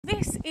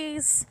this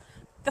is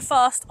the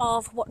first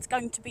of what's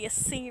going to be a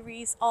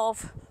series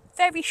of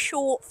very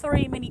short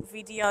 3-minute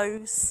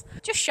videos,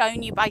 just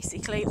showing you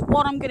basically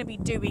what I'm going to be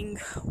doing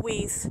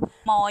with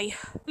my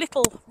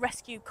little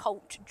rescue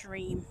colt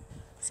Dream.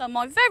 So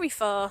my very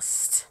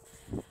first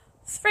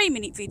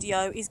 3-minute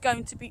video is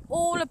going to be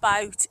all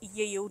about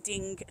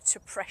yielding to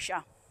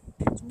pressure.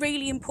 It's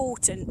really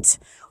important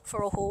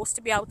for a horse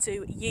to be able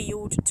to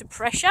yield to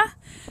pressure,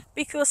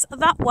 because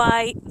that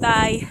way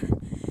they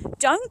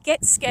don't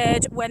get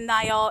scared when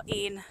they are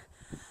in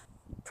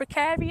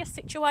precarious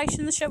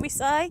situations, shall we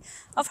say.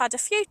 I've had a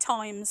few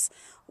times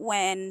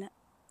when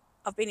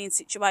I've been in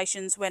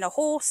situations when a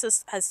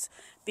horse has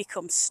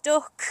become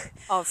stuck.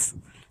 I've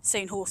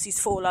seen horses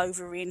fall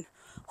over in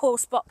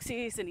horse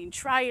boxes and in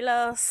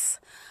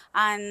trailers,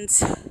 and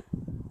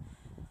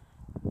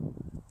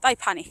they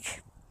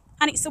panic.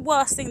 And it's the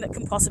worst thing that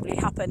can possibly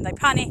happen. They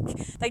panic,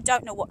 they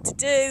don't know what to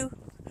do,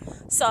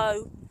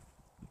 so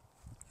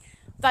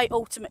they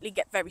ultimately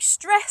get very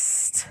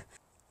stressed.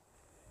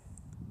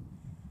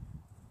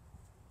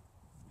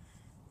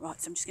 Right,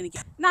 so I'm just going to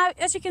get... Now,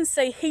 as you can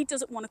see, he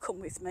doesn't want to come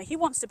with me. He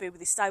wants to be with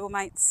his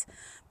stablemates,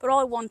 but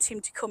I want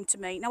him to come to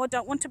me. Now, I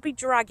don't want to be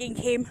dragging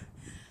him.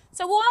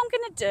 So what I'm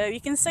going to do, you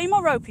can see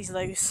my rope is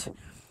loose.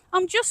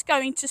 I'm just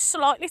going to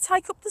slightly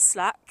take up the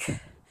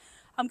slack.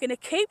 I'm going to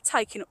keep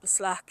taking up the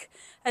slack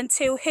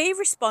until he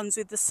responds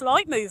with the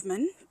slight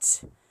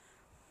movement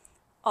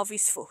of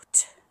his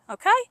foot,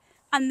 okay?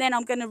 And then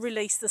I'm going to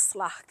release the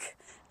slack.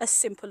 As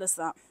simple as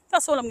that.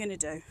 That's all I'm going to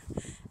do.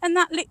 And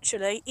that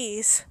literally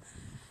is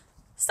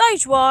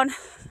stage one.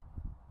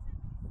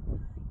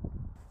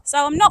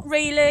 So I'm not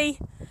really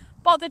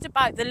bothered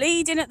about the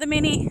leading at the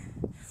minute.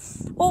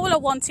 All I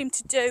want him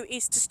to do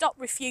is to stop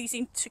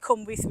refusing to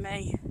come with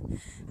me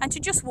and to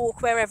just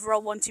walk wherever I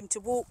want him to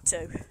walk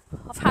to.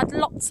 I've had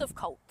lots of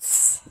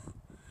colts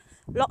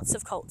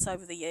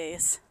over the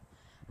years,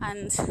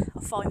 and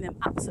I find them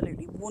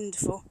absolutely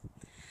wonderful.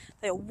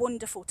 They are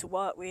wonderful to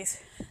work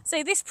with.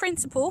 See, this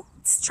principle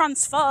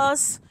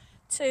transfers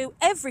to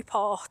every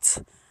part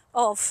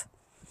of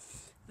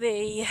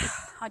the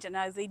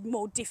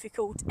more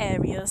difficult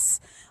areas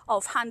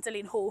of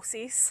handling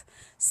horses,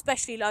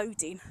 especially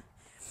loading.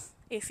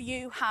 If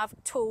you have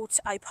taught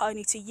a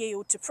pony to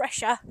yield to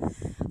pressure,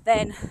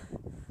 then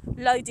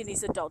loading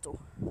is a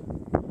doddle.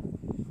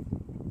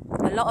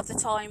 A lot of the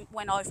time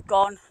when I've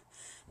gone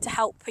to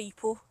help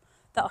people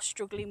that are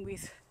struggling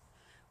with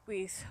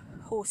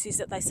horses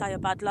that they say are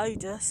bad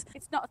loaders,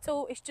 it's not at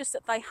all, it's just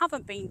that they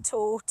haven't been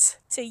taught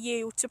to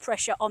yield to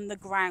pressure on the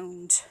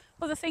ground.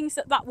 Other things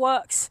that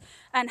works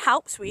and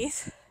helps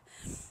with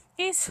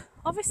is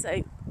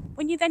obviously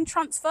when you then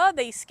transfer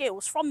these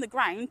skills from the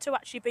ground to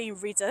actually being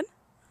ridden.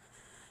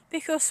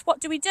 Because what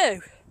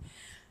do?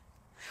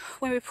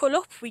 When we pull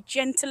up, we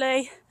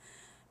gently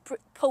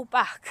pull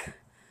back.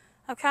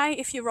 Okay,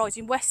 if you're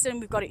riding Western,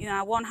 we've got it in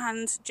our one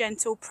hand,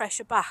 gentle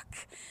pressure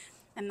back.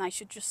 And they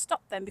should just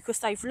stop them because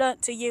they've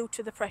learnt to yield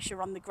to the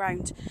pressure on the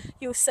ground.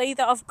 You'll see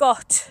that I've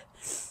got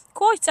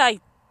quite a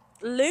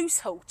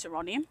loose halter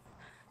on him.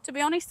 To be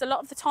honest, a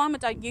lot of the time I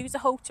don't use a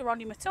halter on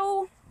him at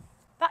all.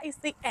 That is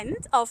the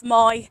end of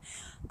my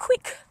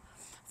quick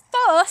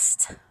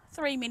first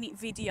 3-minute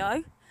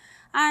video.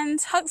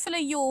 And hopefully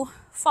you'll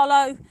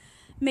follow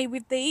me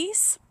with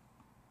these,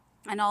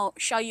 and I'll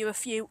show you a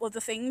few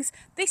other things.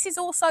 This is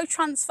also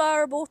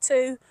transferable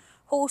to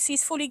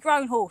horses, fully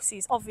grown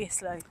horses,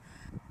 obviously.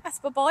 That's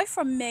bye-bye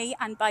from me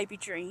and baby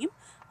Dream,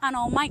 and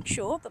I'll make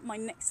sure that my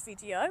next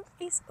video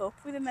is up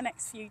within the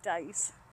next few days.